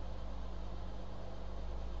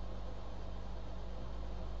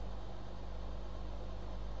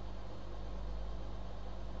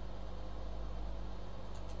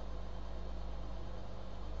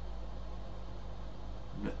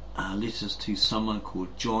 Letters to someone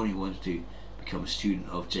called John who wanted to become a student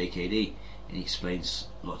of JKD, and he explains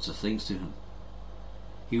lots of things to him.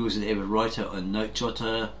 He was an avid writer and note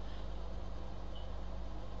jotter.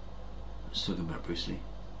 Let's talk about Bruce Lee.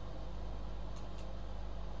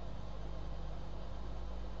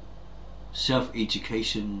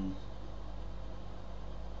 Self-education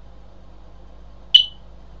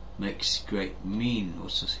makes great men.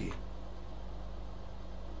 What's this here?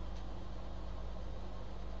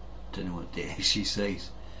 Don't know what that actually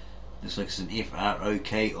says. Looks like it's an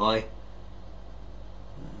F-R-O-K-I.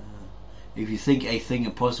 If you think a thing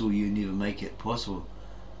impossible, you never make it possible.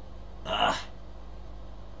 If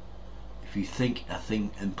you think a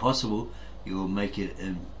thing impossible, you will make it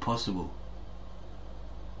impossible.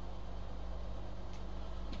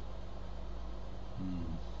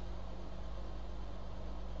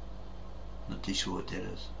 Not too sure what that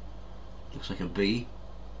is. Looks like a B.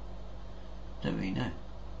 Don't really know.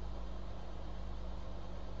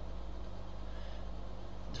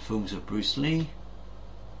 The films of Bruce Lee.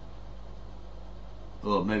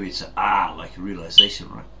 Or maybe it's an R, like a realization,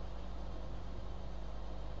 right?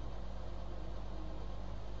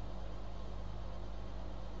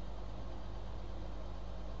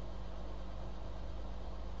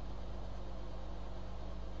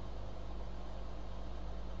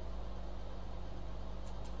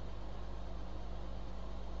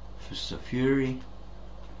 Fist of Fury.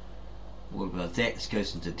 What about that? This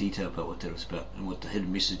goes into detail about what that was about and what the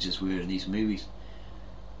hidden messages were in these movies.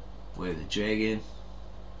 Way of the Dragon,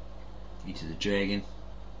 Into the Dragon,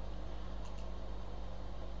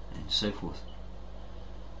 and so forth.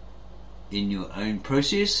 In Your Own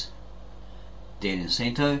Process, Dan and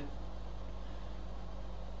Santo.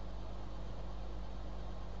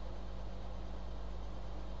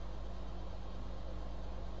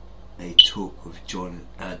 A talk with Dan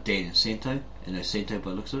and Santo, and Santo by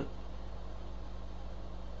the looks of it.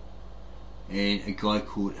 And a guy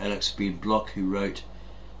called Alex Ben Block who wrote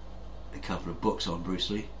a couple of books on Bruce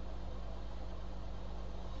Lee.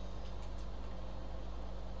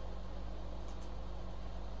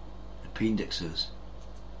 Appendixes.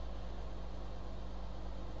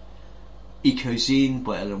 Eco Zen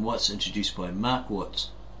by Alan Watts, introduced by Mark Watts.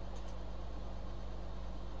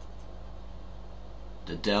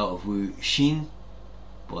 The Tao of Wu Xin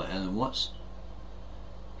by Alan Watts.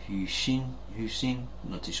 Hu Xin,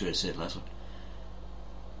 not too sure I said last one.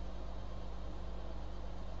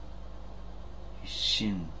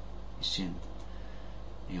 Xin.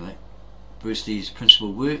 Anyway, Bruce Lee's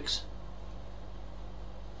principal works.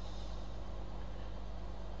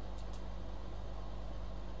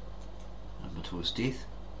 Up until his death.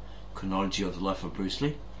 Chronology of the life of Bruce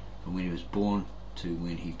Lee, from when he was born to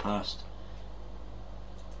when he passed.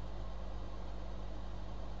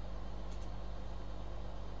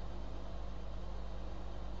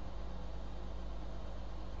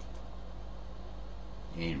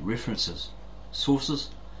 And references, sources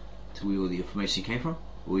to where all the information came from,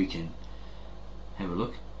 or you can have a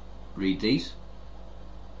look, read these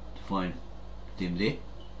to find them there.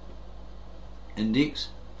 Index,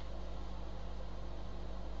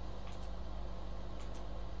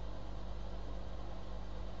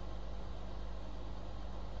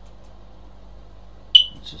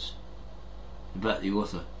 it's just about the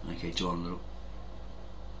author, okay, John Little.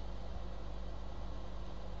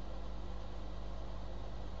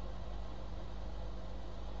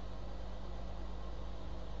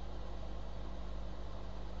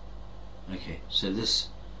 Okay, so this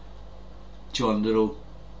John Little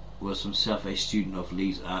was himself a student of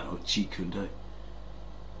Lee's art of Jeet Kune Do,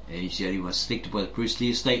 and he's the only one selected by the Bruce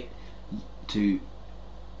Lee estate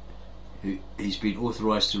he's been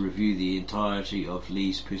authorised to review the entirety of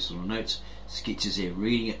Lee's personal notes, sketches and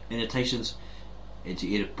reading annotations, and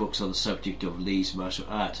to edit books on the subject of Lee's martial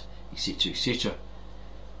art, etc, etc.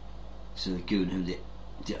 So they're giving him that,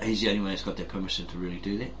 he's the only one that's got that permission to really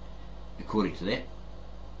do that, according to that.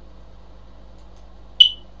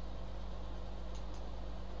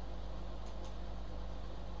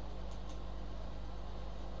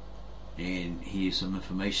 And here's some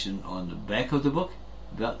information on the back of the book,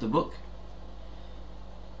 about the book.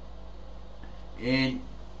 And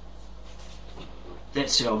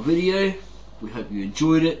that's our video. We hope you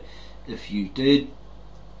enjoyed it. If you did,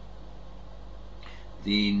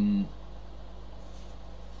 then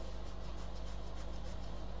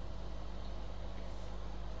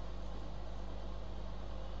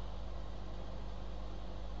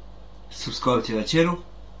subscribe to our channel,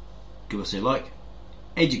 give us a like,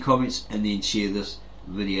 add your comments, and then share this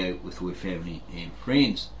video with your family and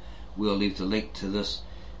friends. We'll leave the link to this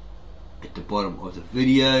at the bottom of the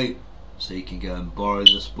video, so you can go and borrow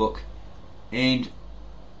this book and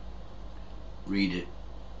read it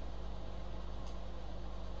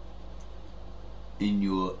in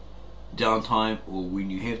your downtime, or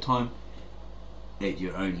when you have time, at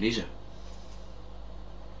your own leisure.